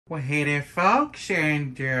Well, hey there, folks,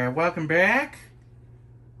 and welcome back,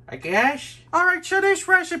 I guess. All right, so this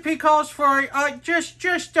recipe calls for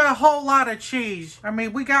just a whole lot of cheese. I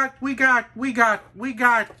mean, we got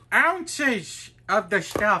ounces of the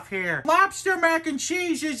stuff here. Lobster mac and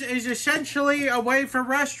cheese is essentially a way for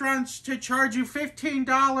restaurants to charge you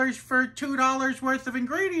 $15 for $2 worth of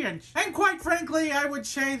ingredients. And quite frankly, I would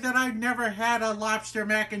say that I've never had a lobster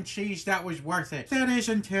mac and cheese that was worth it. That is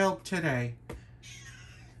until today.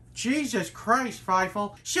 Jesus Christ,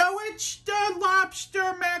 Feifel. So it's the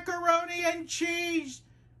lobster macaroni and cheese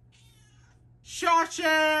sausage.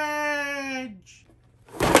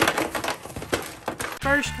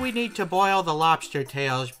 First, we need to boil the lobster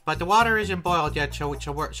tails, but the water isn't boiled yet, so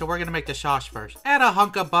we're gonna make the sauce first. Add a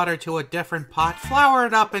hunk of butter to a different pot, flour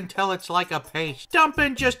it up until it's like a paste. Dump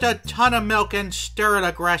in just a ton of milk and stir it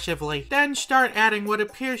aggressively. Then start adding what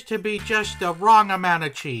appears to be just the wrong amount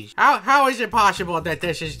of cheese. How is it possible that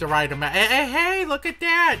this is the right amount? Hey, look at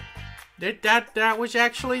that! That was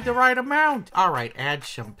actually the right amount. All right, add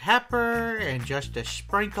some pepper and just a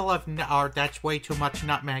sprinkle of that's way too much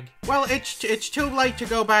nutmeg. Well, it's too late to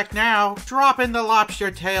go back now. Drop in the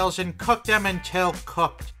lobster tails and cook them until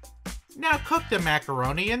cooked. Now cook the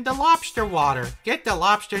macaroni in the lobster water. Get the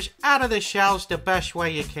lobsters out of the shells the best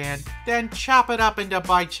way you can. Then chop it up into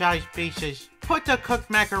bite-sized pieces. Put the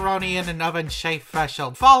cooked macaroni in an oven-safe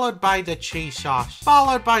vessel, followed by the cheese sauce,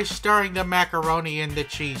 followed by stirring the macaroni in the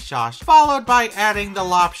cheese sauce, followed by adding the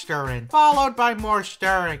lobster in, followed by more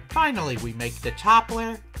stirring. Finally, we make the top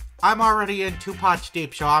layer. I'm already in 2 pots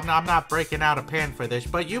deep, so I'm not breaking out a pan for this,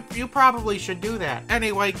 but you probably should do that.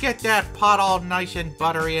 Anyway, get that pot all nice and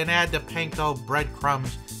buttery and add the panko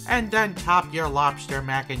breadcrumbs, and then top your lobster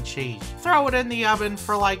mac and cheese. Throw it in the oven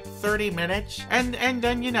for like 30 minutes, and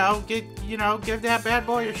then, give that bad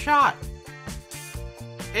boy a shot.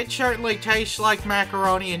 It certainly tastes like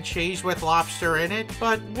macaroni and cheese with lobster in it,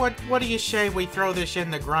 but what do you say we throw this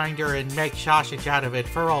in the grinder and make sausage out of it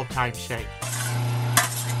for old time's sake?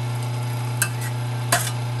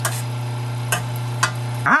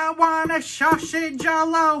 I want a sausage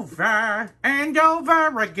all over and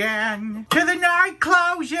over again. Till the night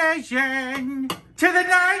closes in. Till the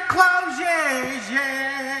night closes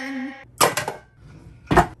in.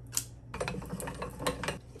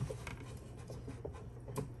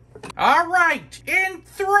 All right, in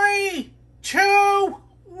 3, 2,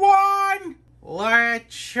 1,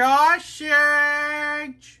 let's sausage.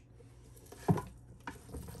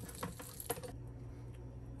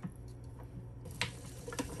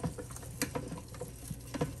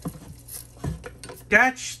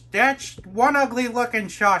 That's one ugly looking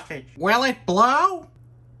sausage. Will it blow?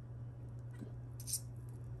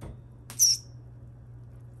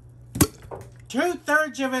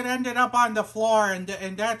 Two-thirds of it ended up on the floor, and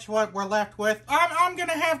that's what we're left with. I'm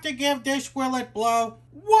gonna have to give this Will It Blow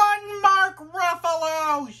 1 Mark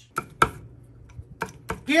Ruffalo's.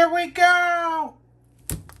 Here we go.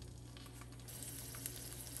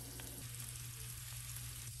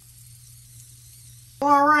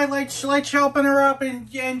 All right, let's open her up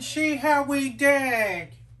and see how we did.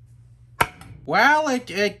 Well, it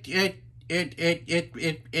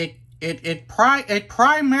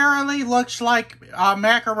primarily looks like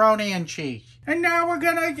macaroni and cheese. And now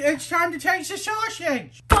it's time to taste the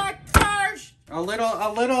sausage. But first, a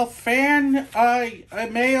little fan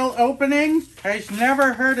mail opening. Has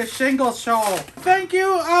never heard a single soul. Thank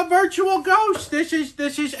you, Virtual Ghost. This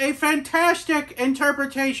is a fantastic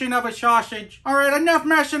interpretation of a sausage. All right, enough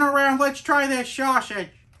messing around. Let's try this sausage.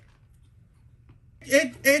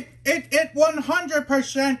 It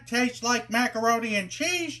 100% tastes like macaroni and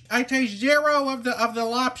cheese. I taste 0 of the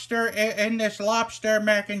lobster in this lobster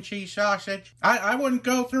mac and cheese sausage. I wouldn't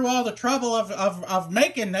go through all the trouble of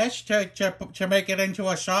making this to make it into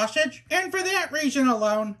a sausage. And for that reason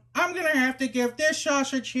alone, I'm gonna have to give this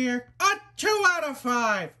sausage here a 2 out of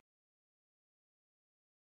 5.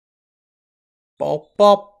 Bop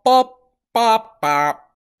bop bop bop bop.